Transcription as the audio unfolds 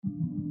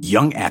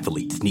Young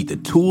athletes need the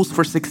tools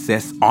for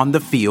success on the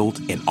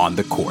field and on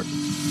the court.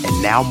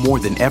 And now more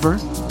than ever,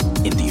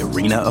 in the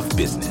arena of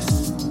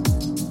business.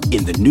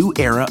 In the new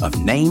era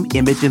of name,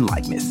 image, and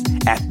likeness,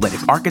 Athletic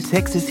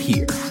Architects is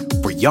here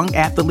for young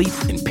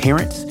athletes and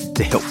parents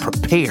to help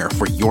prepare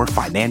for your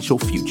financial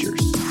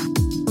futures.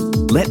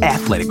 Let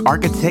Athletic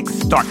Architects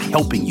start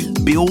helping you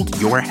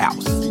build your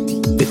house.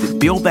 Visit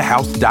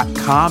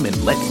buildthehouse.com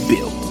and let's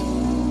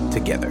build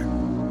together.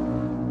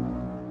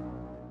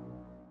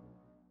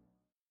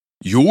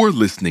 You're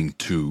listening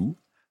to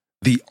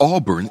the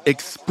Auburn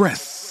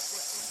Express.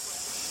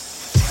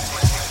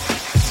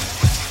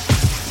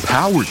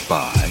 Powered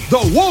by The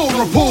War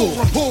Report.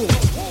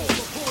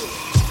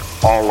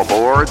 All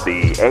aboard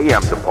the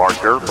AM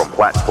departure from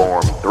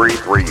platform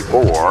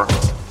 334,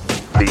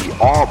 the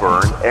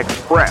Auburn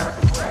Express.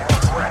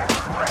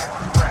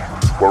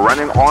 We're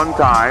running on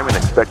time and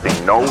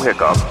expecting no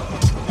hiccups,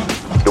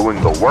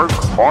 doing the work,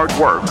 hard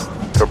work,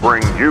 to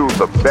bring you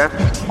the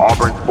best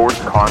Auburn sports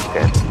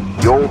content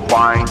you'll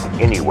find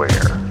anywhere.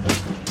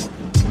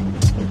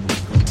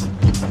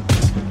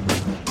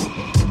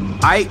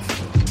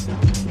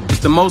 It's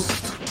the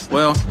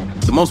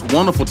most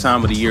wonderful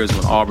time of the year is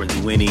when Auburn's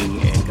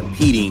winning and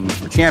competing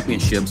for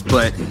championships.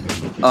 But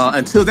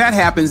until that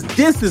happens,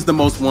 this is the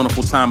most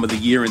wonderful time of the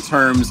year in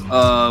terms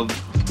of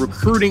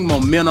recruiting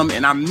momentum.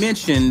 And I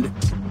mentioned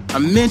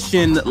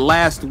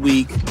last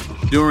week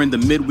during the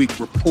midweek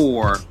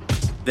report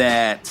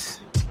that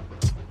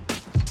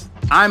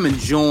I'm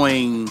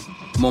enjoying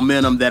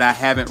momentum that I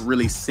haven't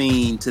really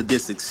seen to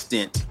this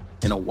extent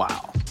in a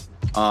while.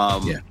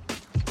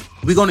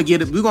 We're going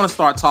to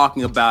start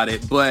talking about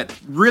it, but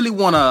really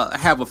want to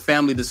have a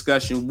family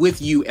discussion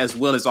with you as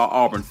well as our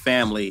Auburn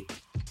family.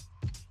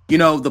 You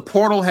know, the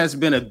portal has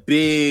been a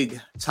big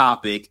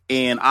topic,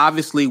 and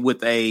obviously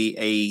with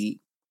a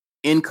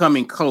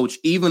incoming coach,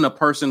 even a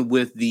person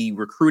with the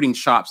recruiting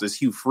chops as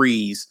Hugh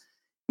Freeze,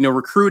 you know,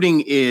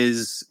 recruiting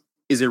is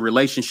a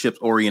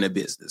relationship-oriented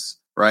business,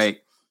 right?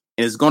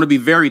 And it's going to be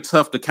very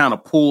tough to kind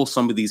of pull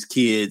some of these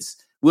kids.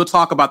 We'll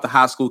talk about the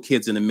high school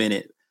kids in a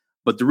minute.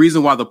 But the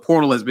reason why the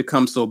portal has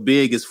become so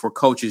big is for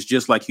coaches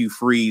just like Hugh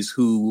Freeze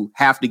who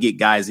have to get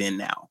guys in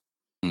now.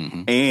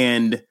 Mm-hmm.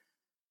 And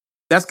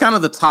that's kind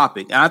of the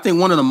topic. And I think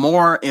one of the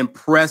more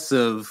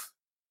impressive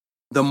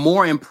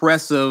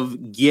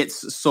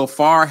gets so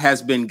far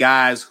has been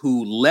guys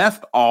who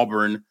left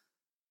Auburn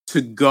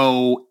to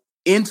go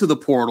into the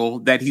portal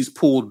that he's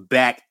pulled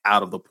back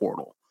out of the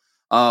portal.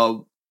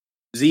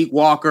 Zeke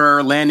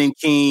Walker, Landon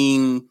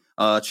King,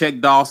 Chet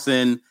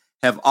Dawson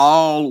have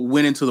all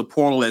went into the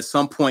portal at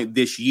some point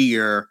this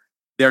year.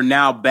 They're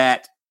now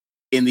back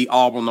in the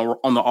Auburn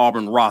on the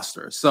Auburn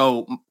roster.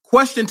 So,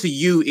 question to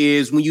you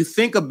is: when you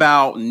think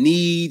about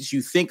needs,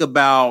 you think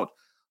about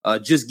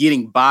just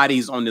getting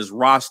bodies on this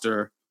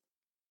roster.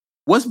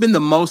 What's been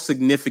the most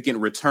significant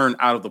return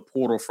out of the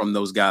portal from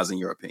those guys, in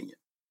your opinion?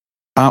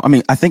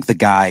 I think the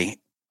guy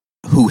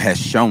who has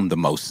shown the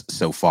most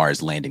so far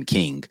is Landon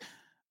King.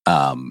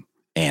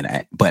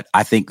 But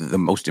I think the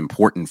most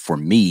important for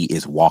me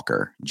is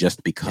Walker,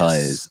 just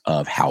because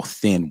of how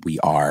thin we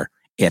are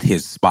at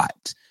his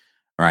spot,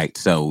 right?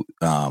 So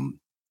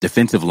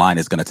defensive line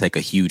is going to take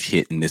a huge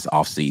hit in this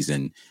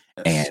offseason,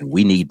 and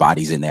we need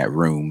bodies in that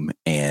room.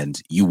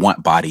 And you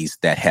want bodies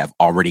that have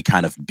already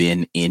kind of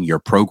been in your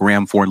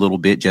program for a little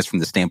bit, just from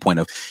the standpoint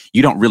of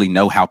you don't really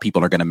know how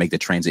people are going to make the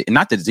transit. And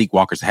not that Zeke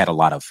Walker's had a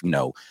lot of,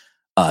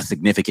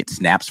 significant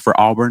snaps for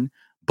Auburn,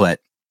 but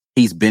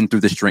he's been through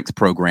the strength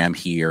program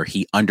here.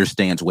 He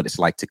understands what it's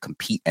like to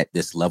compete at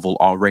this level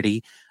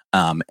already.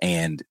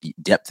 And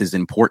depth is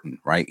important,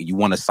 right? You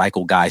want to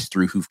cycle guys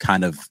through who've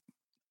kind of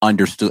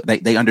understood,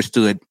 they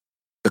understood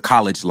the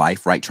college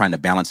life, right? Trying to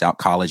balance out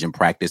college and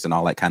practice and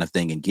all that kind of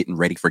thing and getting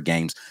ready for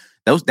games.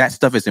 That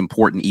stuff is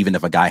important, even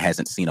if a guy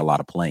hasn't seen a lot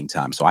of playing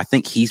time. So I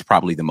think he's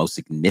probably the most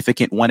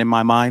significant one in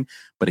my mind.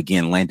 But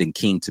again, Landon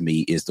King to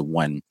me is the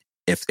one,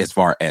 as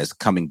far as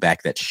coming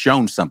back, that's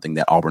shown something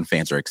that Auburn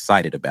fans are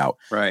excited about.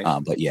 Right.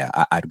 But yeah,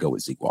 I'd go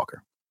with Zeke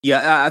Walker.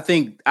 Yeah, I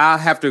think I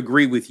have to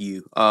agree with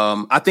you.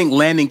 I think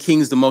Landon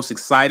King's the most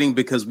exciting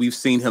because we've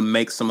seen him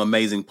make some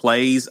amazing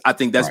plays. I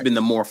think that's been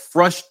the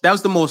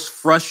most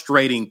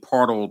frustrating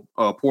portal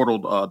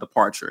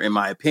departure, in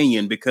my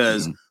opinion,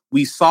 because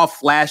we saw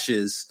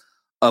flashes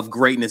of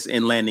greatness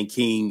in Landon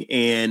King.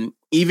 And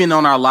even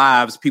on our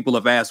lives, people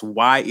have asked,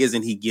 why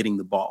isn't he getting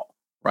the ball?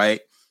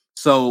 Right.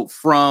 So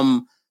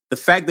from the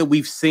fact that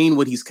we've seen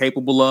what he's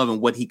capable of and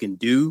what he can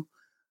do,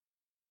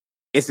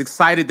 it's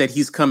excited that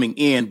he's coming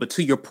in. But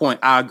to your point,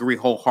 I agree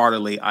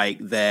wholeheartedly, Ike,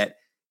 that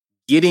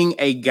getting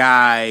a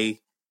guy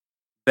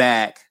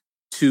back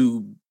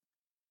to,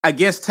 I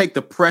guess, take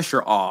the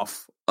pressure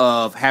off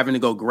of having to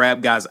go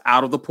grab guys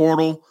out of the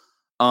portal.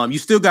 You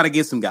still got to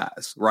get some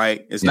guys,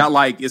 right? It's not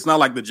like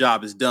the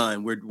job is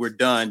done. We're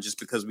done just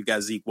because we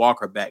got Zeke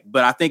Walker back.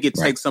 But I think it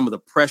takes some of the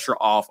pressure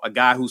off a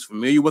guy who's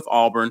familiar with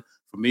Auburn,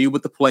 familiar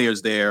with the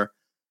players there.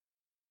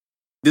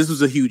 This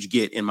was a huge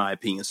get, in my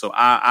opinion. So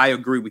I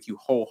agree with you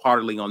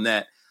wholeheartedly on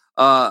that.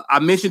 I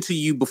mentioned to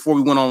you before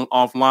we went on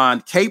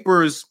offline,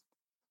 Capers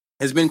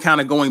has been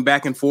kind of going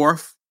back and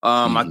forth.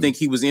 I think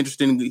he was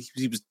interested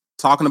he was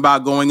talking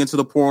about going into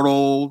the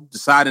portal,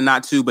 decided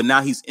not to, but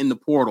now he's in the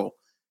portal.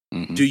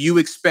 Do you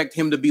expect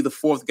him to be the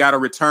fourth guy to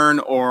return,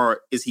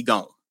 or is he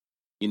gone?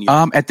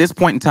 At this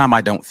point in time,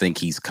 I don't think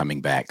he's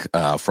coming back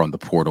from the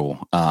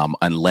portal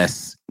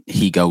unless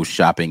he goes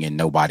shopping and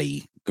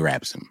nobody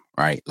grabs him,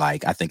 right?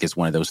 Like, I think it's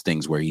one of those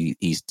things where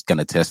he's going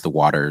to test the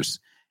waters.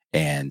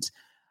 And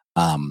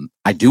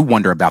I do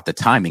wonder about the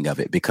timing of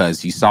it,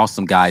 because you saw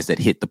some guys that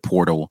hit the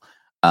portal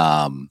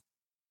and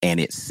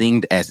it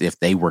seemed as if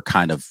they were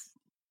kind of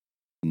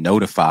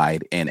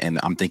notified, and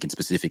I'm thinking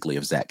specifically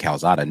of Zach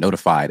Calzada,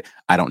 notified,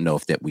 I don't know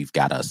if that we've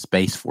got a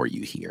space for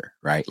you here,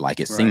 right? Like,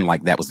 it seemed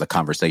like that was the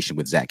conversation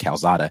with Zach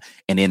Calzada.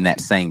 And in that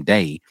same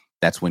day,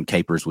 that's when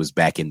Capers was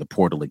back in the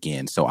portal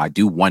again. So I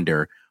do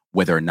wonder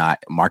whether or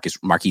not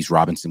Marquise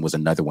Robinson was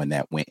another one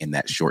that went in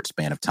that short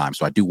span of time.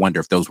 So I do wonder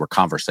if those were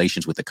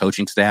conversations with the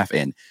coaching staff,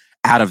 and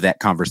out of that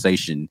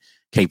conversation,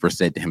 Capers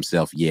said to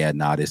himself, yeah,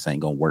 nah, this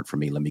ain't going to work for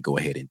me. Let me go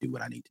ahead and do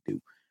what I need to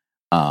do.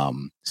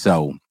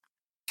 So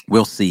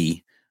we'll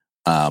see.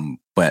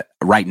 But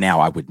right now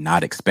I would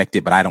not expect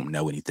it, but I don't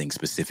know anything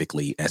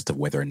specifically as to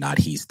whether or not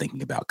he's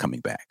thinking about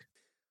coming back.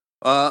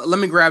 Let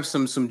me grab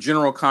some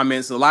general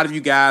comments. A lot of you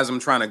guys, I'm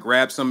trying to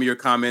grab some of your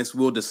comments.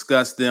 We'll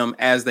discuss them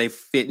as they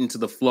fit into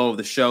the flow of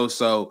the show.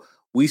 So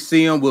we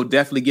see them. We'll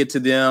definitely get to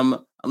them.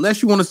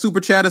 Unless you want to super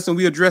chat us and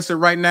we address it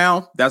right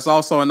now, that's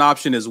also an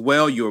option as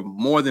well. You're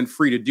more than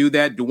free to do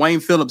that.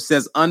 Dwayne Phillips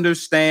says,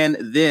 understand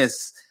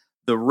this.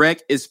 The Rec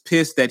is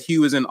pissed that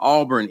Hugh is in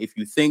Auburn. If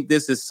you think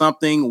this is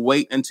something,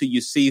 wait until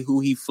you see who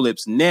he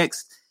flips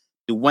next.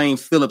 Dwayne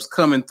Phillips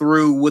coming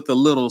through with a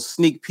little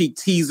sneak peek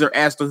teaser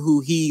as to who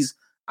he's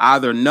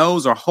either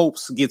knows or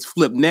hopes gets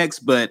flipped next.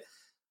 But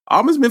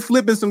Auburn's been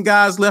flipping some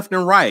guys left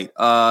and right.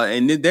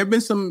 And there have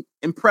been some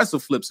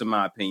impressive flips, in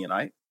my opinion,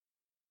 right?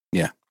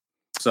 Yeah.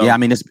 So, yeah, I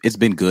mean, it's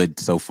been good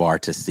so far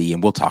to see,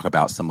 and we'll talk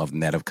about some of them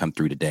that have come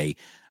through today.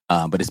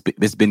 But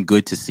it's been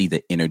good to see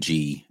the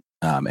energy,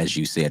 as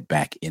you said,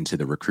 back into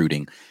the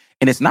recruiting.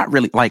 And it's not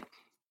really like,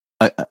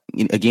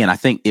 again, I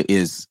think it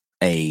is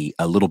a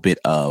little bit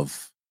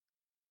of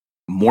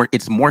more,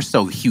 it's more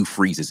so Hugh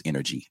Freeze's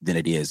energy than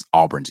it is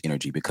Auburn's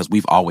energy, because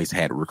we've always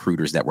had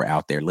recruiters that were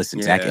out there. Listen,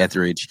 Zach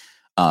Etheridge,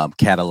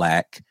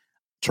 Cadillac,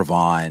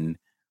 Trevon,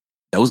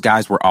 those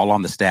guys were all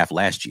on the staff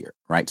last year,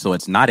 right? So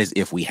it's not as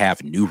if we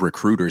have new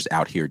recruiters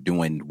out here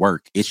doing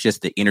work. It's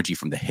just the energy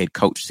from the head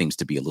coach seems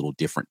to be a little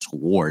different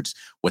towards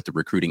what the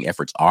recruiting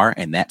efforts are,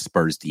 and that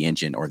spurs the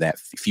engine, or that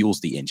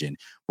fuels the engine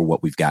for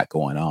what we've got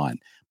going on.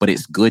 But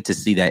it's good to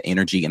see that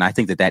energy, and I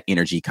think that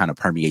energy kind of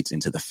permeates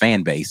into the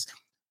fan base.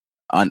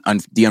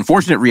 The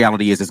unfortunate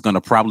reality is it's going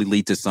to probably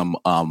lead to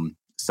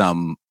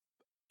some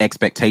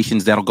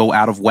expectations that'll go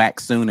out of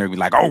whack soon. They'll be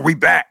like, oh, we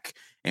back.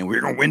 And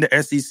we're going to win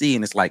the SEC.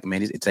 And it's like,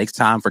 man, it takes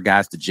time for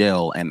guys to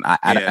gel. And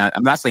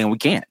I'm not saying we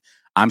can't.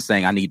 I'm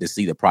saying I need to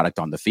see the product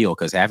on the field,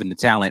 because having the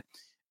talent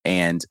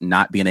and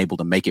not being able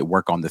to make it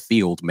work on the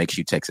field makes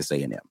you Texas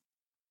A&M.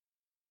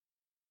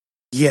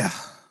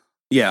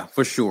 Yeah,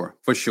 for sure.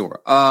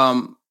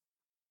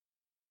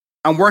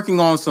 I'm working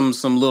on some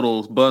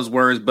little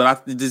buzzwords,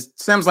 but this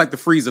sounds like the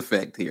freeze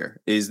effect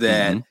here is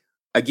that,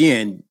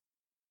 again,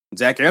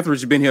 Zach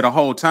Etheridge has been here the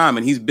whole time,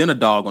 and he's been a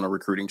dog on a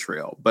recruiting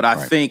trail. But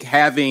I think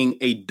having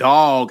a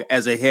dog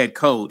as a head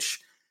coach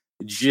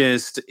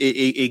just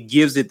it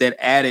gives it that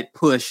added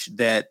push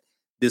that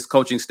this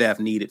coaching staff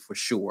needed for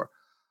sure.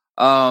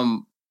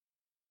 I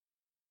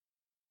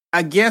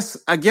guess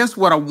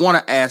what I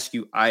want to ask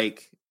you,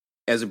 Ike,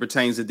 as it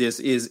pertains to this,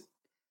 is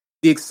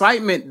the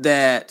excitement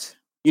that,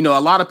 a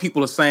lot of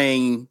people are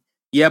saying,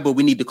 yeah, but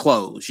we need to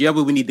close.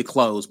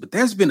 But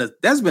there's been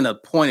a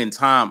point in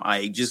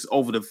time, just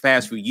over the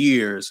past few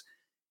years,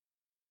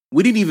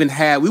 we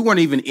weren't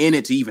even in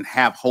it to even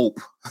have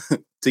hope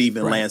to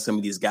even land some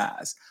of these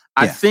guys.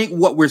 I think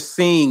what we're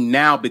seeing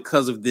now,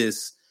 because of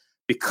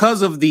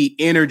the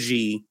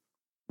energy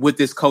with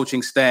this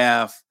coaching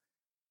staff,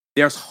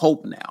 there's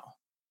hope now.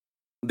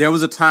 There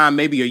was a time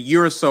maybe a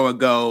year or so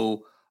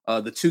ago,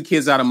 the two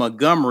kids out of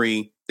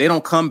Montgomery, they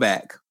don't come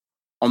back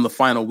on the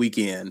final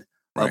weekend.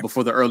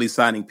 Before the early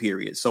signing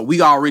period. So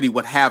we already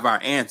would have our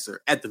answer.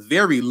 At the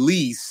very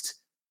least,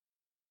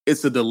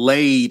 it's a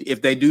delayed,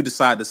 if they do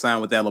decide to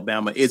sign with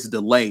Alabama, it's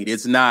delayed.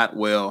 It's not,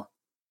 well,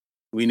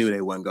 we knew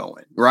they weren't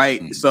going,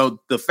 right? Mm-hmm. So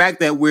the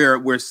fact that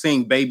we're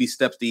seeing baby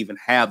steps to even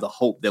have the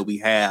hope that we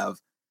have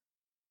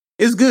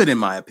is good, in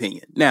my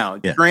opinion. Now,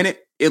 granted,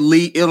 it'll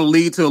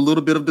lead to a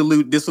little bit of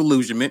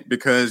disillusionment,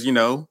 because,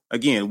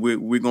 again,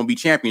 we're going to be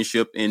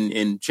championship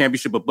and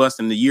championship or bust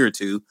in a year or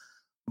two.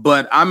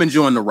 But I'm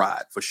enjoying the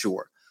ride for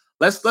sure.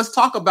 Let's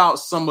talk about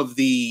some of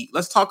the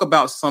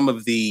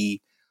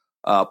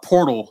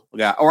portal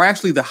guys, or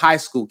actually the high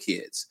school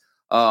kids.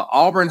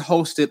 Auburn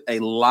hosted a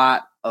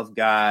lot of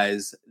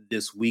guys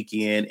this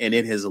weekend, and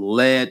it has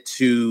led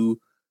to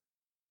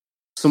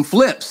some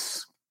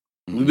flips.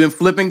 We've been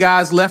flipping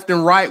guys left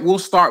and right. We'll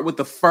start with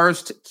the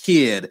first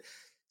kid,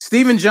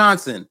 Steven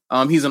Johnson,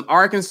 he's an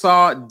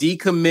Arkansas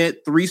decommit,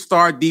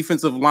 3-star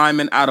defensive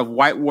lineman out of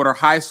Whitewater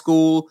High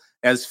School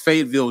as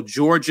Fayetteville,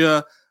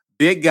 Georgia.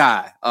 Big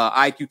guy.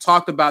 Ike, you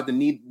talked about the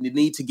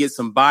need to get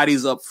some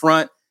bodies up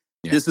front.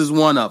 Yeah. This is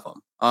one of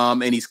them.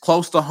 And he's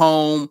close to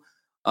home,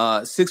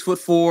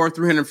 6'4",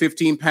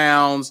 315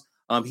 pounds.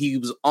 He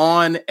was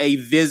on a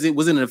visit. It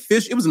was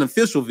an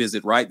official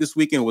visit, right? This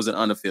weekend was an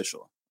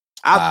unofficial.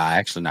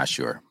 Actually not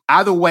sure.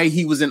 Either way,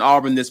 he was in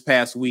Auburn this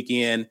past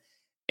weekend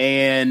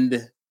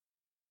and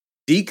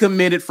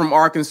decommitted from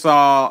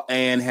Arkansas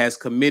and has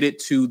committed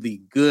to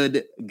the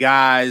Good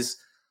Guys.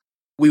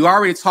 We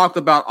already talked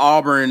about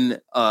Auburn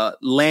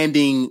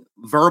landing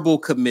verbal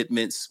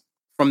commitments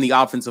from the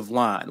offensive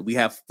line. We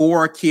have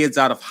 4 kids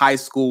out of high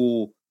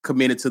school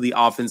committed to the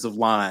offensive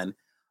line.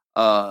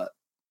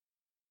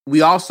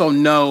 We also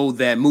know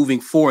that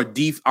moving forward,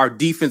 our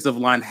defensive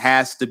line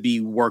has to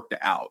be worked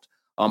out.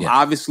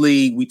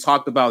 Obviously, we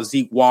talked about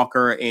Zeke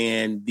Walker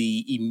and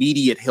the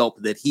immediate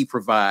help that he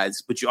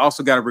provides, but you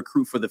also got to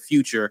recruit for the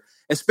future,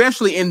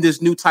 especially in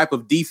this new type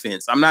of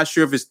defense. I'm not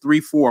sure if it's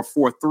 3-4 or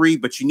 4-3,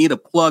 but you need a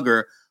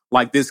plugger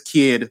like this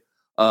kid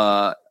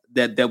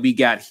that we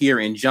got here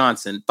in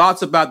Johnson.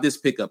 Thoughts about this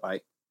pickup,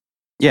 Ike?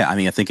 Yeah, I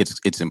mean, I think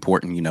it's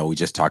important. You know, we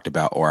just talked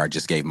about, or I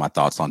just gave my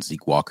thoughts on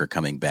Zeke Walker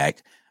coming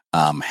back.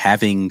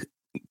 Having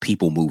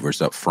people movers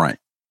up front.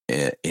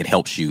 It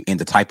helps you in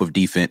the type of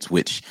defense,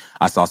 which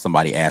I saw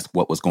somebody ask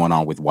what was going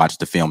on with Watch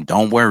the Film.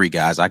 Don't worry,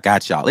 guys. I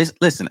got y'all.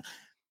 Listen,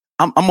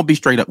 I'm going to be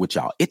straight up with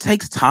y'all. It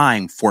takes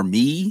time for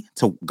me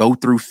to go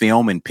through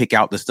film and pick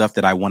out the stuff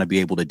that I want to be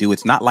able to do.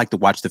 It's not like the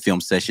Watch the Film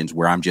sessions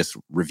where I'm just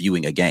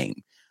reviewing a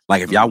game.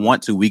 Like if y'all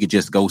want to, we could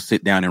just go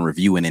sit down and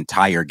review an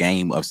entire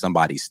game of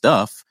somebody's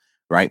stuff.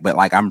 Right. But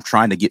like I'm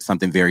trying to get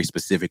something very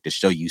specific to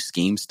show you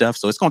scheme stuff.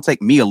 So it's going to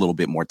take me a little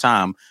bit more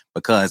time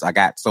because I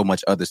got so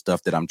much other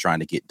stuff that I'm trying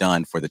to get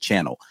done for the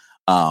channel.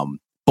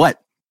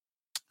 But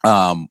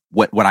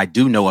what I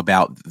do know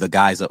about the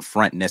guys up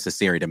front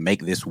necessary to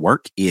make this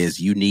work is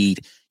you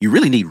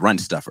really need run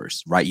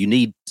stuffers, right? You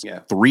need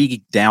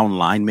 3 down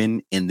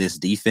linemen in this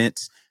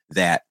defense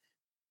that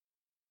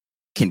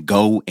can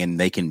go and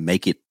they can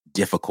make it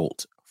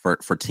difficult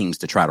for teams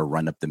to try to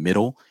run up the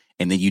middle.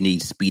 And then you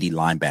need speedy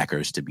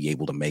linebackers to be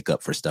able to make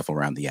up for stuff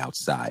around the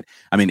outside.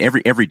 I mean,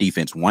 every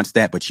defense wants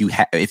that, but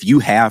if you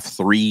have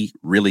 3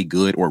 really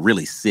good or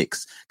really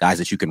 6 guys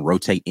that you can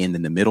rotate in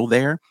the middle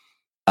there,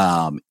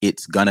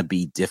 it's going to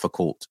be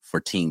difficult for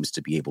teams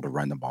to be able to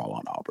run the ball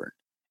on Auburn.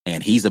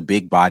 And he's a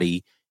big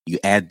body. You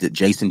add the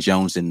Jason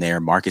Jones in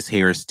there. Marcus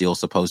Harris still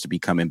supposed to be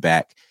coming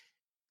back.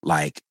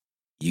 Like,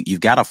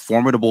 you've got a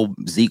formidable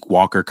Zeke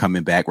Walker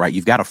coming back, right?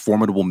 You've got a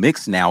formidable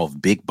mix now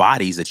of big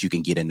bodies that you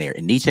can get in there.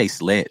 And Niche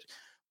Sledge,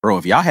 bro,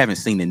 if y'all haven't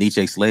seen the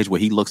Niche Sledge,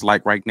 what he looks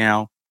like right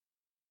now.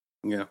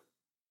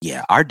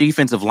 Yeah, our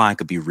defensive line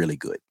could be really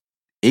good.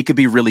 It could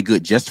be really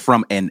good just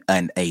from a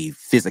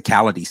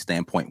physicality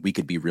standpoint. We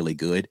could be really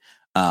good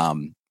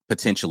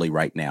potentially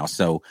right now.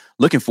 So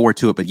looking forward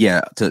to it. But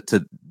yeah,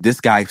 to this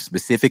guy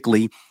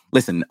specifically,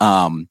 listen,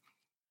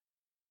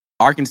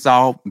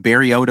 Arkansas,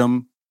 Barry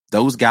Odom,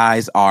 those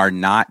guys are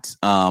not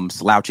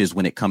slouches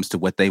when it comes to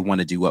what they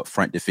want to do up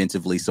front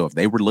defensively. So if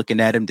they were looking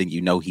at him, then you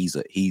know he's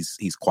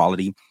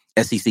quality.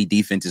 SEC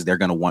defenses, they're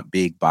going to want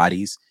big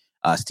bodies.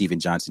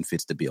 Steven Johnson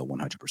fits the bill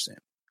 100%.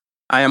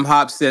 I Am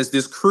Hop says,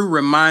 this crew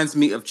reminds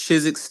me of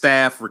Chizik's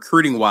staff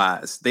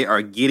recruiting-wise. They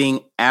are getting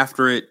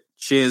after it.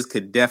 Chiz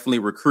could definitely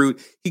recruit.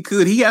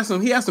 He has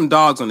some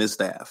dogs on his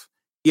staff.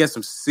 He has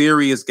some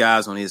serious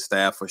guys on his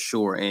staff for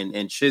sure. And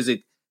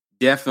Chizik,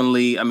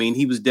 definitely, I mean,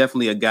 he was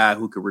definitely a guy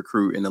who could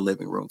recruit in the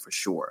living room for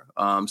sure.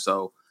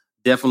 So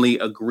definitely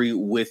agree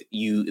with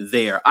you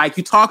there. Ike,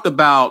 you talked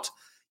about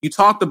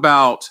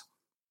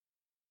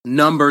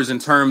numbers in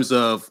terms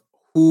of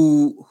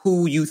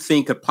who you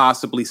think could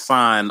possibly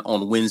sign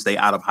on Wednesday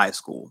out of high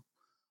school.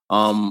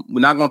 We're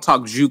not going to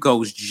talk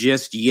JUCOs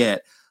just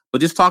yet, but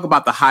just talk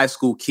about the high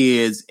school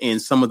kids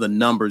and some of the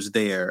numbers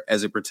there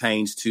as it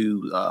pertains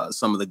to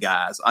some of the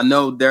guys. We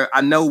know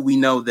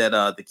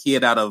that the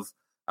kid out of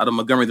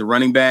Montgomery, the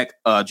running back,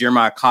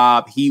 Jeremiah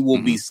Cobb, he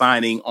will be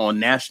signing on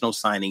National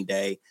Signing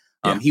Day.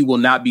 He will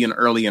not be an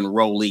early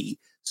enrollee.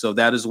 So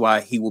that is why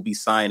he will be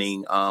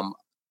signing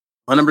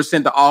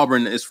 100% to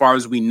Auburn as far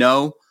as we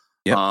know.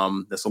 Yep.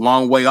 That's a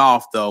long way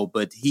off, though,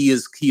 but he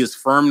is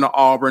firm to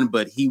Auburn,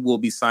 but he will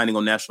be signing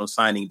on National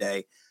Signing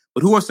Day.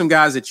 But who are some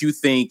guys that you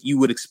think you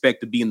would expect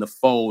to be in the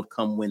fold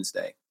come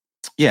Wednesday?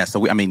 Yeah,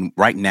 so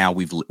right now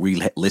we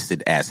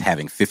listed as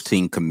having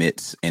 15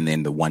 commits and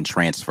then the 1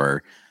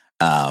 transfer.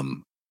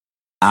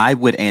 I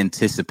would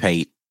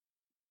anticipate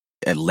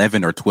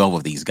 11 or 12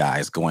 of these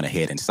guys going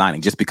ahead and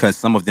signing, just because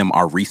some of them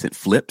are recent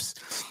flips.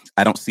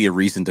 I don't see a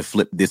reason to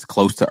flip this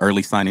close to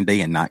early signing day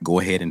and not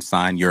go ahead and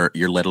sign your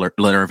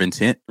letter of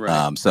intent.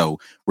 Right. So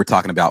we're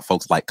talking about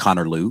folks like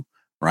Connor Liu,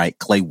 right?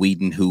 Clay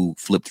Whedon, who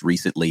flipped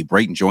recently.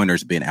 Brayton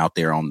Joyner's been out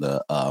there on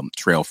the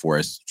trail for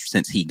us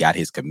since he got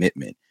his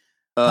commitment.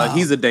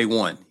 He's a day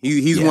one.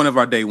 He's one of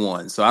our day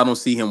ones, so I don't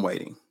see him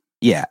waiting.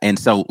 Yeah, and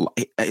so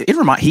he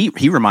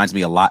reminds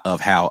me a lot of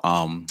how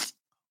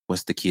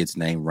what's the kid's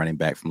name, running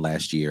back from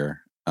last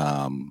year?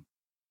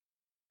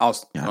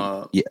 Austin,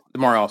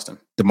 Damari Alston.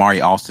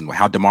 Damari Alston.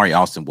 How Damari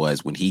Alston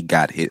was when he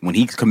got hit, when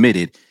he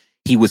committed,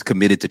 he was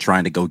committed to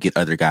trying to go get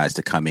other guys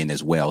to come in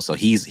as well. So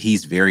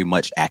he's very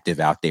much active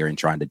out there and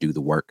trying to do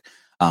the work.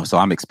 So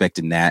I'm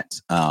expecting that.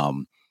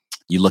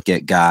 You look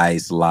at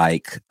guys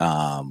like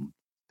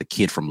the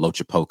kid from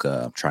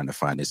Lochapoka. I'm trying to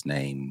find his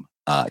name.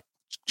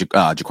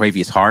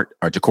 Jacorius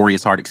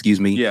Hart, excuse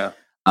me. Yeah.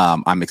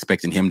 I'm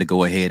expecting him to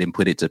go ahead and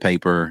put it to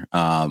paper.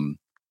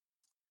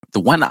 The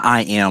one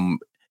I am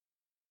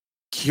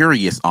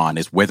curious on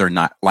is whether or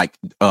not, like,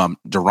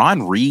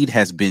 Deron Reed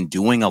has been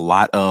doing a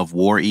lot of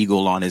War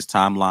Eagle on his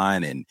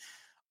timeline, and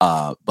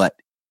but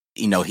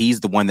he's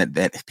the one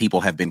that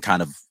people have been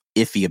kind of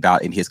iffy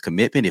about in his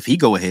commitment. If he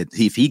goes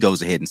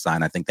ahead and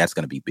sign, I think that's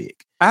going to be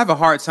big. I have a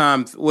hard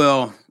time.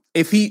 Well,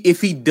 if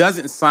he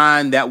doesn't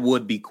sign, that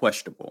would be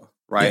questionable,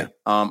 right?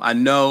 Yeah. I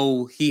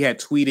know he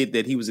had tweeted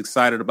that he was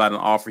excited about an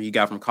offer he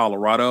got from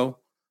Colorado,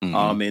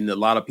 and a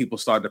lot of people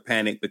started to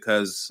panic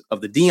because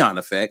of the Deion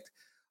effect.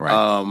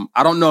 Right.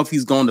 I don't know if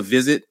he's going to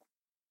visit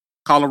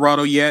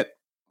Colorado yet,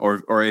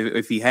 or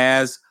if he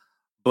has,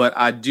 but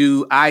I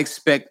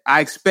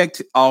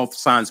expect all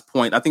signs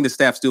point. I think the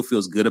staff still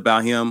feels good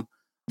about him.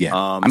 Yeah.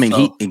 I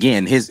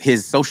mean,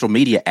 his social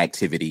media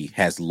activity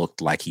has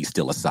looked like he's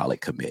still a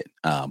solid commit.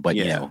 But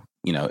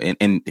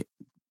and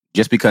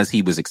just because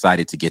he was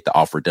excited to get the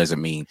offer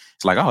doesn't mean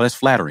it's like, oh, that's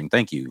flattering.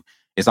 Thank you.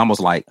 It's almost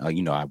like,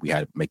 we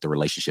had to make the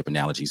relationship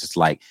analogies. It's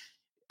like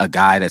a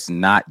guy that's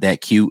not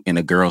that cute and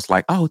a girl's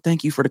like, oh,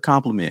 thank you for the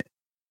compliment.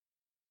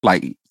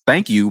 Like,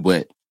 thank you,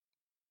 but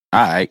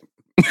all right.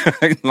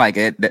 Like,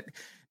 that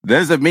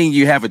doesn't mean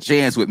you have a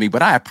chance with me,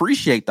 but I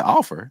appreciate the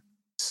offer.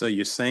 So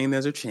you're saying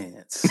there's a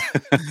chance.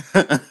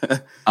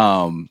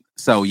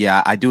 So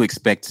yeah, I do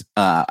expect,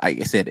 like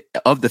I said,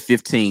 of the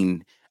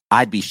 15,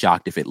 I'd be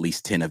shocked if at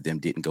least 10 of them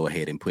didn't go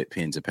ahead and put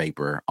pen to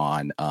paper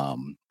on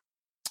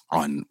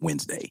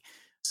Wednesday.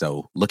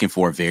 So looking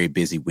for a very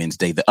busy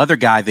Wednesday. The other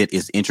guy that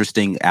is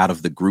interesting out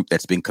of the group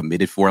that's been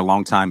committed for a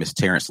long time is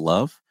Terrence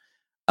Love.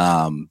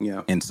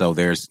 And so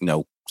there's,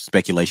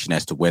 speculation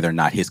as to whether or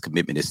not his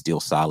commitment is still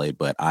solid,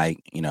 but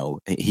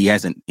he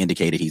hasn't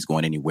indicated he's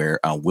going anywhere.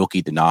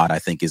 Wilkie Denaud, I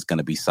think, is going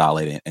to be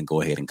solid and go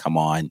ahead and come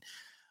on.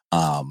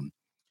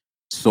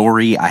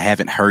 Sorry, I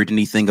haven't heard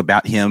anything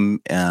about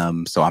him.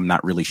 So I'm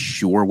not really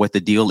sure what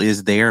the deal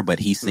is there, but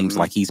he seems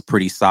like he's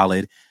pretty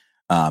solid.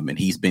 And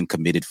he's been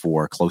committed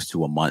for close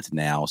to a month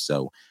now.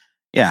 So,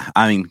 yeah,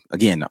 I mean,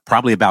 again,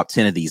 probably about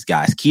 10 of these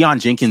guys. Keon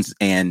Jenkins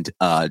and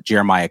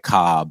Jeremiah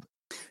Cobb.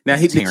 Now,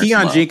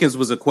 Keon Jenkins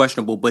was a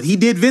questionable, but he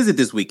did visit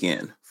this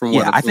weekend.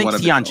 I think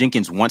Keon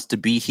Jenkins wants to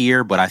be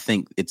here, but I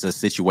think it's a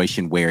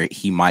situation where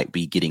he might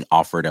be getting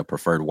offered a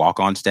preferred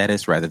walk-on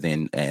status rather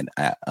than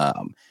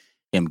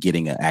him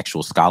getting an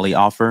actual Scully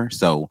offer.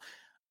 So,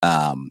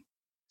 for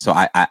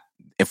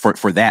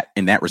that,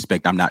 in that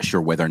respect, I'm not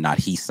sure whether or not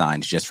he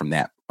signs just from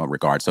that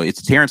regard. So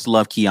it's Terrence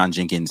Love, Keon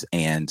Jenkins,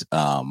 and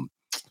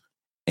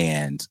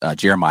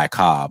Jeremiah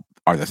Cobb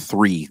are the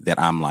three that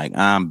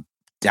I'm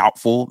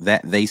doubtful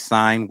that they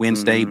sign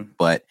Wednesday,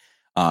 but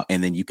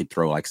and then you could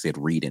throw, like I said,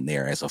 Reed in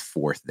there as a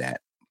fourth.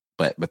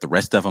 But the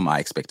rest of them, I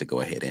expect to go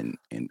ahead and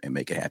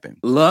make it happen.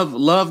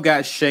 Love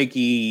got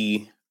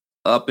shaky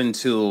up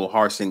until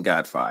Harsin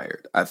got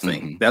fired. I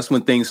think that's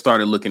when things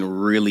started looking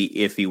really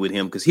iffy with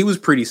him, because he was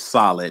pretty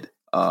solid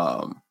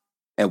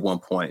at one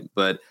point.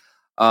 But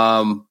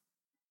I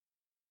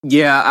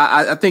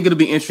think it'll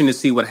be interesting to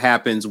see what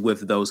happens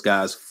with those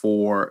guys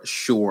for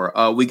sure.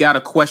 We got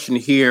a question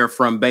here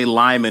from Bay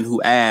Lyman,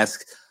 who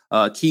asked,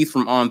 Keith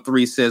from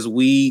On3 says,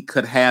 we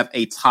could have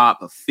a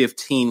top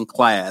 15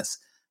 class.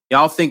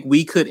 Y'all think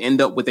we could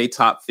end up with a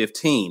top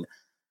 15?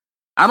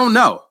 I don't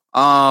know.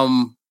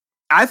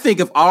 I think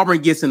if Auburn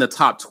gets in the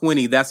top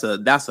 20, that's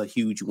a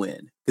huge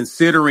win,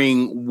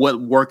 considering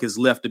what work is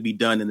left to be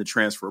done in the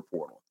transfer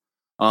portal.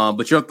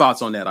 But your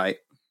thoughts on that, Ike?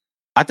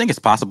 I think it's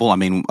possible. I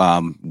mean,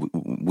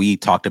 we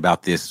talked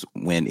about this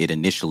when it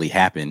initially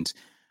happened,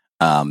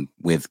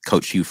 with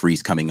Coach Hugh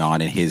Freeze coming on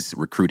and his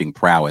recruiting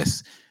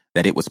prowess,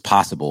 that it was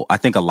possible. I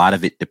think a lot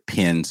of it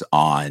depends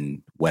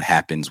on what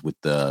happens with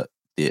the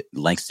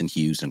Langston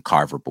Hughes and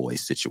Carver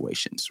boys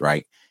situations,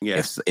 right?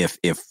 Yeah.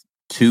 If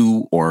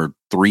 2 or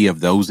 3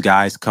 of those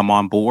guys come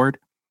on board,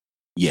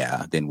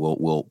 yeah, then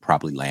we'll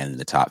probably land in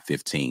the top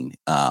 15.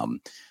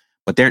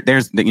 But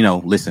there's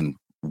listen.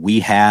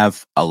 We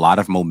have a lot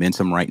of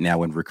momentum right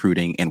now in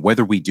recruiting, and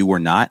whether we do or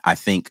not, I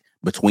think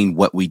between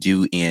what we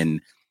do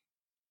in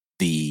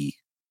the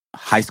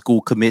high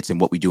school commits and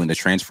what we do in the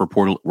transfer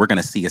portal, we're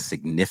going to see a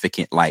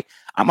significant, I'm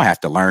going to have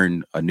to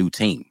learn a new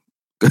team,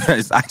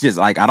 because I don't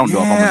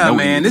know if I'm going to know.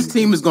 Man, this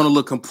team is going to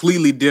look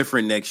completely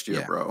different next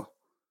year, bro.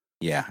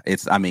 Yeah.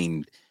 That's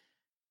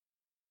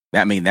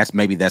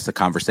a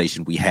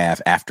conversation we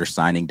have after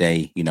signing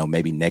day,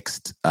 maybe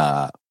next,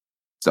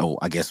 so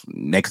I guess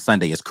next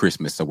Sunday is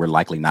Christmas, so we're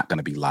likely not going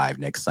to be live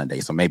next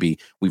Sunday. So maybe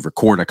we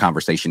record a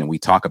conversation and we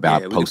talk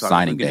about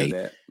post-signing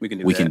day.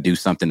 We can do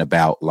something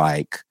about,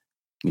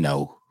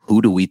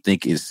 who do we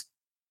think is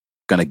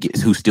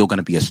who's still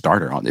gonna be a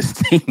starter on this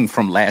team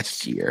from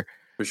last year.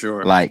 For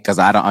sure. Like, because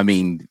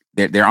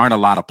there aren't a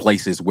lot of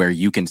places where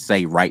you can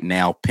say right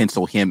now,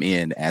 pencil him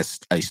in as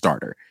a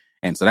starter.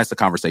 And so that's a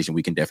conversation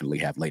we can definitely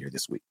have later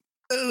this week.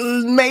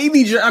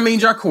 Maybe,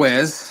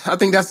 Jarquez. I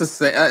think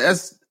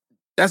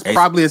that's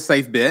probably a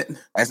safe bet.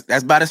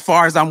 That's about as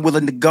far as I'm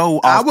willing to go.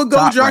 I would go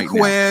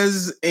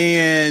Jarquez right,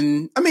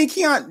 and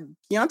Keontae,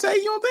 you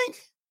don't think?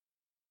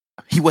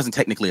 He wasn't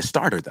technically a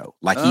starter though.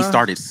 Like he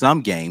started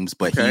some games,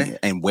 but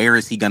where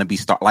is he going to be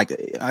start? Like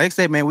I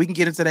said, man, we can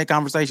get into that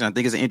conversation. I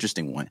think it's an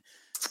interesting one.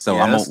 So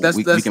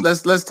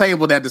let's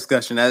table that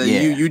discussion.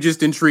 You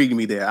just intrigued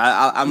me there.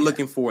 I'm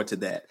looking forward to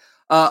that.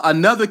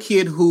 Another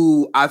kid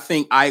who I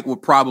think Ike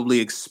would probably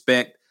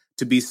expect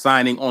to be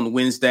signing on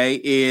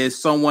Wednesday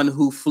is someone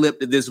who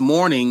flipped this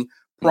morning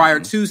prior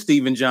to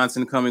Steven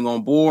Johnson coming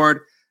on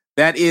board.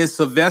 That is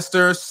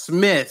Sylvester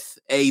Smith,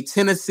 a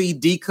Tennessee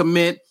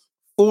decommit,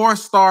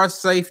 4-star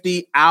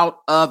safety out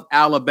of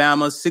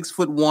Alabama,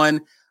 6'1",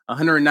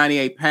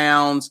 198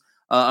 pounds,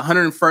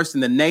 101st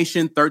in the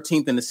nation,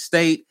 13th in the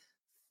state,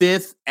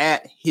 5th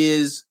at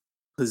his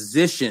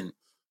position.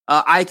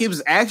 Ike, it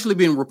was actually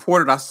being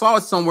reported. I saw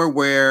it somewhere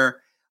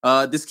where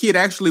this kid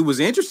actually was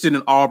interested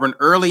in Auburn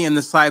early in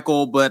the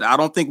cycle, but I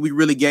don't think we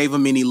really gave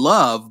him any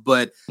love.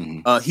 But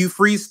Hugh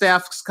Freeze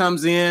staff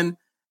comes in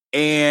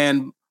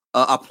and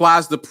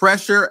applies the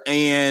pressure,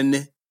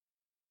 and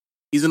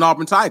he's an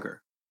Auburn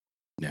Tiger,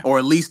 or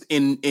at least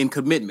in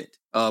commitment,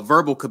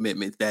 verbal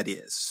commitment, that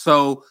is.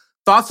 So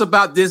thoughts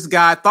about this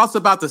guy, thoughts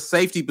about the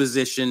safety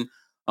position,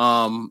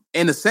 and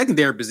the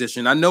secondary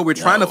position. I know we're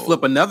trying to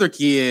flip another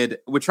kid.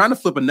 We're trying to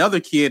flip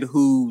another kid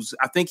who's,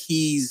 I think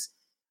he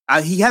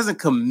hasn't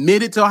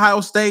committed to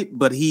Ohio State,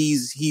 but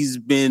he's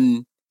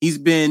been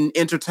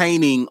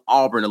entertaining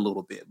Auburn a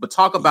little bit. But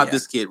talk about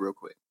this kid real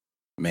quick,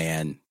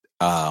 man.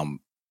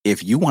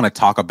 If you want to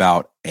talk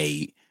about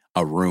a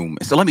room,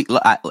 so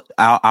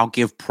I'll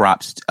give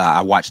props.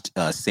 I watched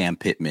Sam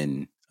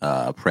Pittman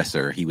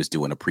presser. He was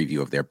doing a preview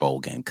of their bowl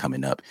game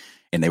coming up,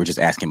 and they were just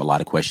asking him a lot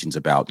of questions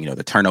about,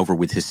 the turnover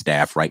with his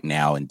staff right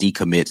now and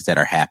decommits that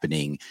are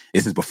happening.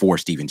 This is before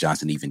Steven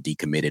Johnson even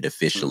decommitted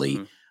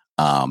officially.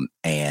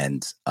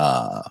 And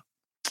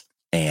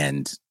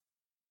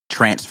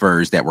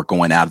transfers that were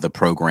going out of the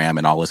program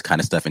and all this kind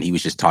of stuff. And he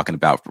was just talking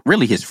about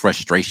really his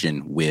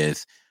frustration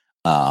with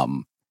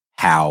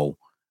how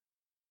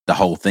the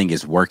whole thing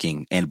is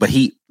working. But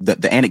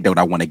the anecdote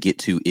I want to get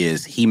to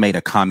is he made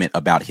a comment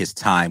about his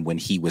time when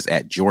he was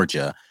at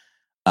Georgia.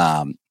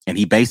 And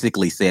he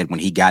basically said when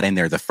he got in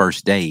there the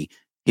first day,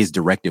 his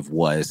directive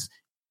was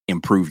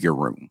improve your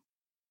room.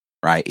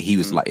 Right. He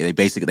was like,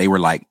 they were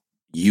like,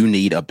 you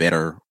need a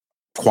better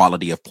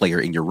quality of player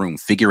in your room.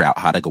 Figure out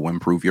how to go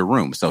improve your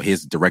room. So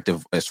his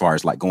directive as far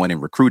as like going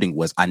and recruiting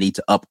was, I need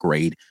to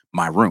upgrade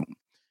my room.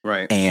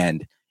 Right.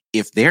 And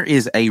if there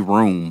is a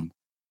room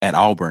at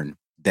Auburn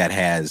that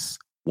has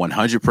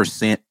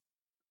 100%,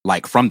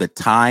 like from the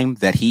time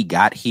that he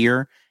got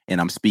here,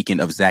 and I'm speaking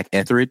of Zach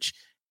Etheridge,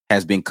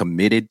 has been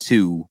committed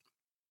to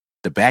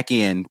the back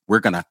end,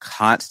 we're going to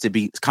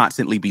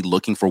constantly be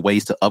looking for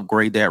ways to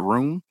upgrade that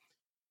room.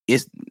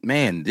 It's,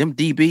 man, them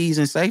DBs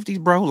and safeties,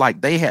 bro, like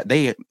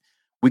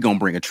we're going to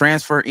bring a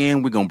transfer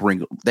in.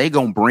 They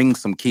going to bring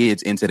some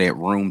kids into that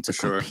room to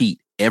compete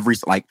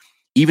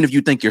even if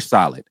you think you're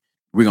solid,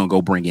 we're going to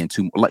go bring in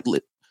two. Like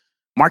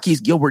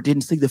Marquise Gilbert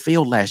didn't see the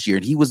field last year,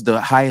 and he was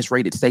the highest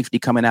rated safety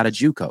coming out of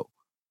JUCO.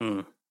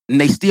 And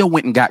they still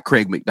went and got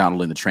Craig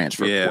McDonald in the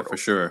transfer portal. For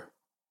sure.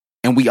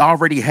 And we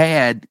already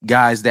had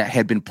guys that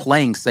had been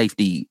playing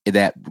safety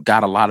that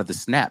got a lot of the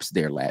snaps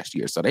there last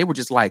year. So they were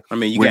just like,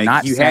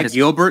 you had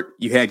Gilbert.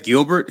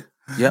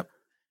 Yep.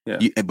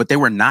 Yeah. But they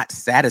were not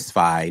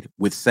satisfied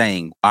with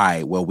saying, all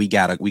right, well, we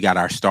got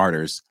our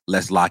starters.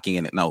 Let's lock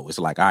in. No, it's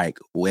like, all right,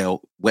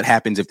 well, what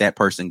happens if that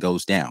person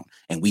goes down?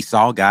 And we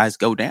saw guys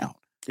go down.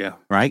 Yeah.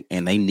 Right.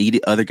 And they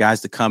needed other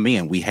guys to come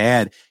in. We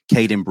had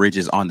Caden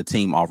Bridges on the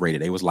team already.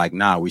 They was like,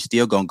 nah, we're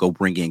still going to go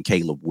bring in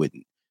Caleb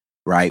Wooden.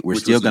 Right. We're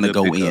still going to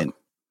go in.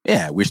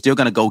 Yeah. We're still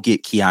going to go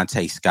get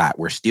Keontae Scott.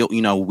 We're still,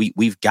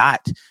 we've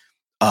got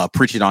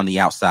Pritchett on the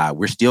outside.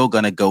 We're still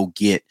going to go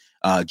get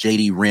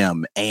JD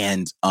Rim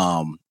and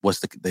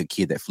what's the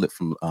kid that flipped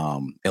from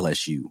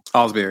LSU?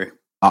 Osbury.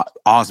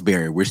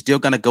 Osbury. We're still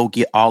going to go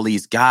get all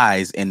these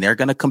guys, and they're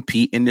going to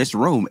compete in this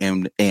room,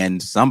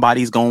 and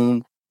somebody's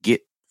going to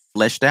get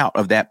fleshed out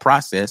of that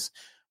process.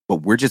 But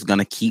we're just going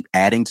to keep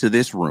adding to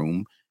this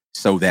room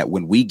so that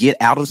when we get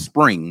out of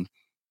spring,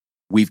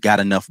 we've got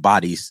enough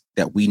bodies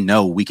that we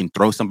know we can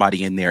throw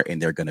somebody in there and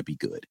they're going to be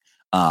good.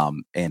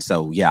 And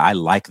so, yeah, I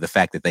like the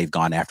fact that they've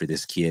gone after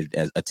this kid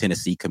as a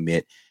Tennessee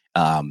commit.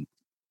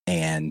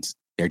 And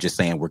they're just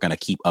saying, we're going to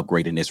keep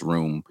upgrading this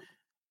room.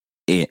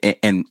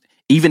 And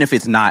even if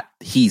it's not,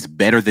 he's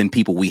better than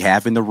people we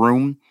have in the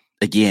room.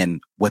 Again,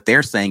 what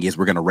they're saying is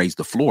we're going to raise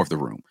the floor of the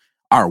room.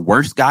 Our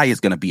worst guy is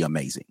going to be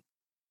amazing.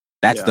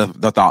 That's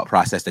the thought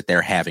process that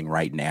they're having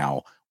right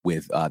now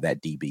with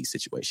that DB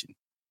situation.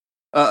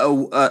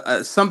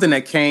 Something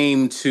that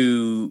came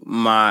to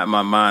my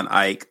mind,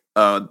 Ike,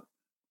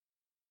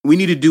 we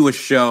need to do a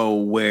show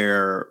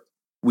where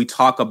we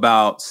talk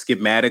about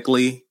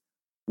schematically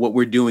what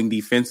we're doing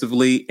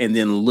defensively and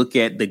then look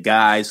at the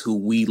guys who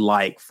we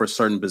like for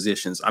certain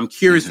positions. I'm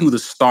curious who the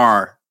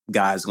star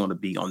guy is going to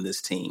be on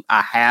this team.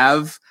 I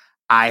have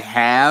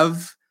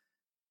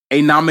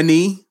a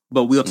nominee,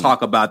 but we'll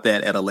talk about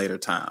that at a later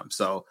time.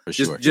 So for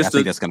sure. I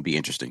think that's going to be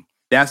interesting.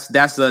 That's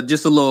just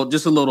a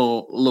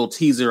little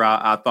teaser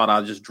I thought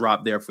I'd just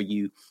drop there for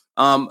you.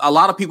 A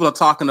lot of people are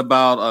talking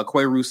about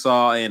Quay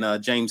Rusau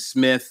and James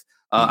Smith.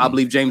 I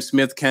believe James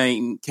Smith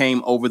came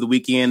over the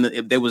weekend.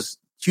 There was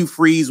Hugh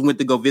Freeze went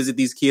to go visit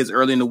these kids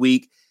early in the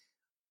week.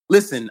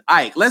 Listen,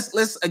 Ike,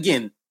 let's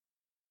again,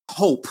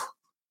 hope,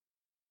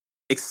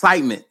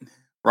 excitement,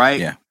 right?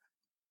 Yeah.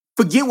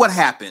 Forget what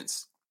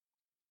happens.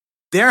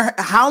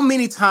 How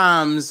many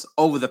times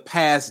over the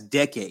past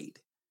decade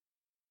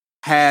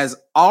has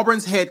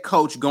Auburn's head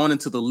coach gone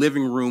into the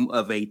living room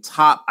of a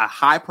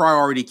high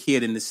priority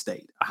kid in this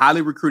state, a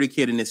highly recruited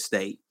kid in this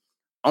state,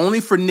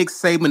 only for Nick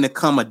Saban to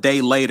come a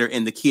day later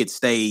and the kid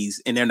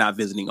stays and they're not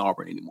visiting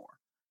Auburn anymore?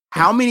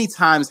 How many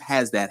times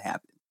has that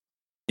happened?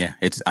 Yeah,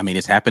 it's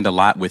happened a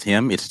lot with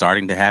him. It's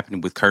starting to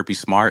happen with Kirby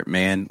Smart,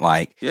 man.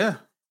 Like, yeah,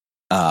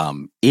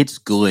 it's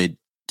good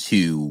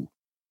to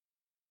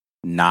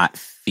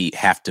not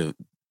have to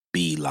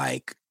be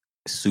like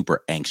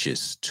super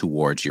anxious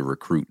towards your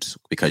recruits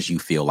because you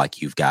feel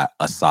like you've got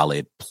a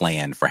solid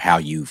plan for how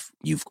you've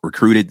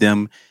recruited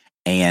them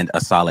and a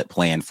solid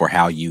plan for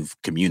how you've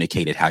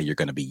communicated how you're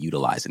going to be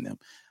utilizing them.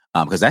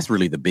 Because that's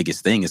really the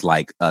biggest thing is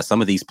like some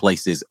of these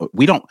places,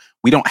 we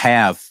don't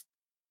have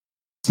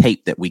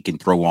tape that we can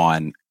throw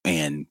on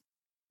and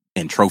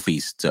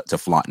trophies to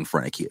flaunt in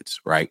front of kids,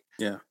 right?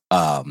 Yeah.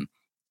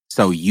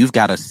 So you've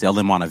got to sell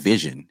them on a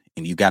vision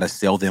and you got to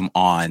sell them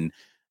on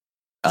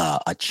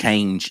a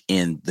change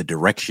in the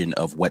direction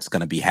of what's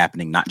going to be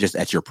happening, not just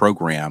at your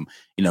program,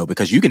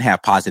 because you can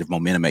have positive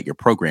momentum at your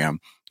program.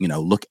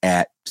 Look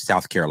at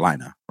South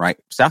Carolina, right?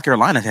 South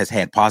Carolina has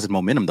had positive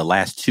momentum the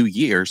last 2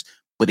 years,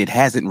 but it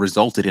hasn't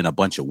resulted in a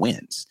bunch of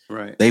wins.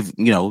 Right.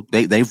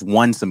 They've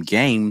won some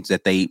games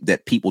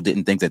that people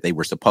didn't think that they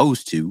were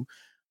supposed to,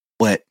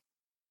 but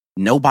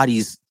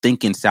nobody's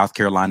thinking South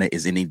Carolina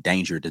is in any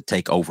danger to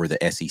take over the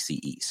SEC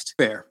East.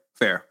 Fair.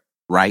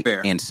 Right.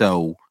 Fair. And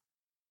so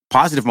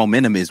positive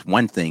momentum is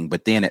one thing,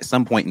 but then at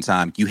some point in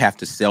time, you have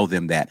to sell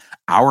them that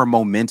our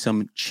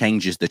momentum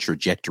changes the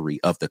trajectory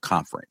of the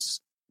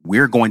conference.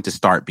 We're going to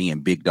start being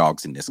big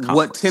dogs in this conference.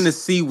 What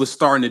Tennessee was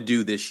starting to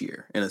do this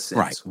year, in a sense.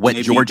 Right. What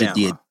Georgia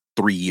did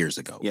 3 years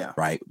ago. Yeah.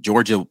 Right.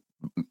 Georgia,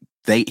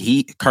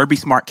 Kirby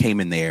Smart came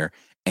in there,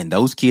 and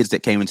those kids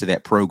that came into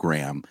that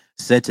program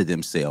said to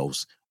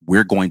themselves,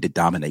 we're going to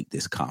dominate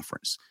this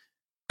conference.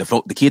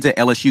 The kids at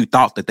LSU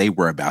thought that they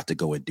were about to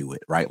go and do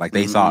it, right? Like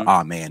they thought,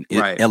 oh man,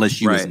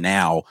 LSU is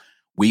now,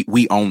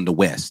 we own the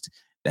West.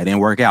 That didn't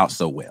work out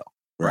so well,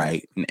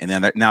 right? And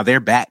then now they're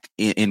back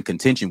in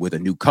contention with a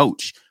new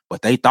coach,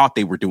 but they thought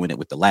they were doing it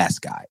with the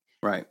last guy.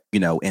 Right.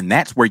 And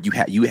that's where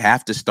you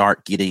have to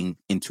start getting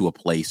into a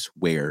place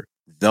where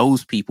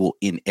those people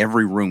in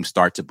every room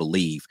start to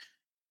believe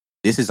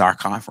this is our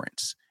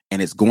conference and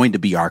it's going to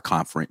be our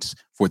conference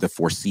for the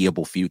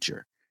foreseeable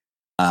future.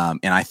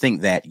 And I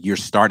think that you're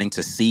starting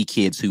to see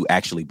kids who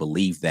actually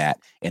believe that,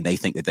 and they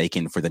think that they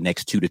can, for the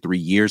next 2 to 3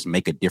 years,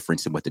 make a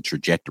difference in what the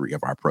trajectory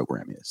of our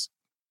program is.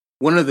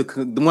 One of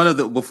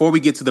the before we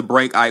get to the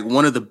break, Ike,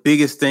 one of the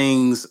biggest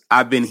things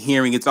I've been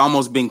hearing, it's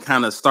almost been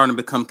kind of starting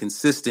to become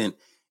consistent,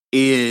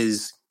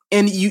 is,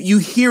 and you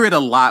hear it a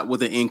lot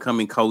with an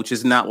incoming coach.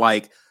 It's not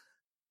like,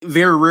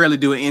 very rarely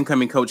do an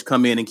incoming coach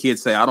come in and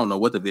kids say, I don't know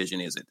what the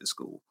vision is at this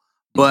school,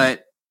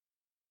 but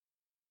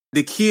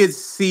the kids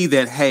see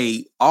that,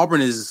 hey,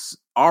 Auburn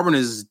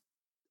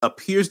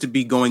appears to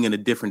be going in a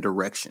different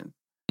direction.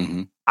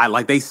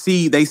 Mm-hmm. They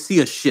see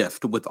a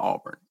shift with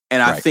Auburn,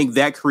 and I think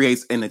that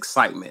creates an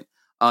excitement.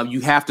 You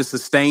have to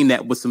sustain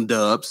that with some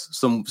dubs,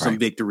 some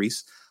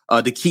victories,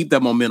 to keep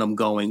that momentum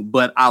going.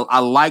 But I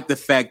like the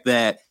fact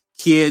that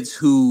kids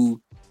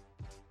who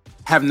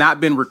have not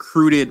been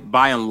recruited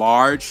by and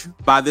large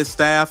by this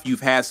staff.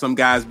 You've had some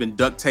guys been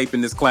duct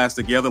taping this class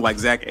together like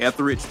Zach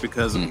Etheridge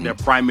because their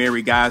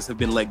primary guys have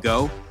been let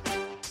go.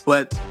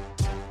 But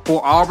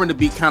for Auburn to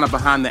be kind of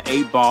behind the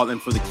 8 ball and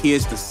for the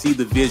kids to see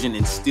the vision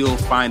and still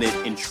find it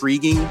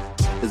intriguing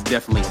is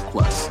definitely a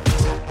plus.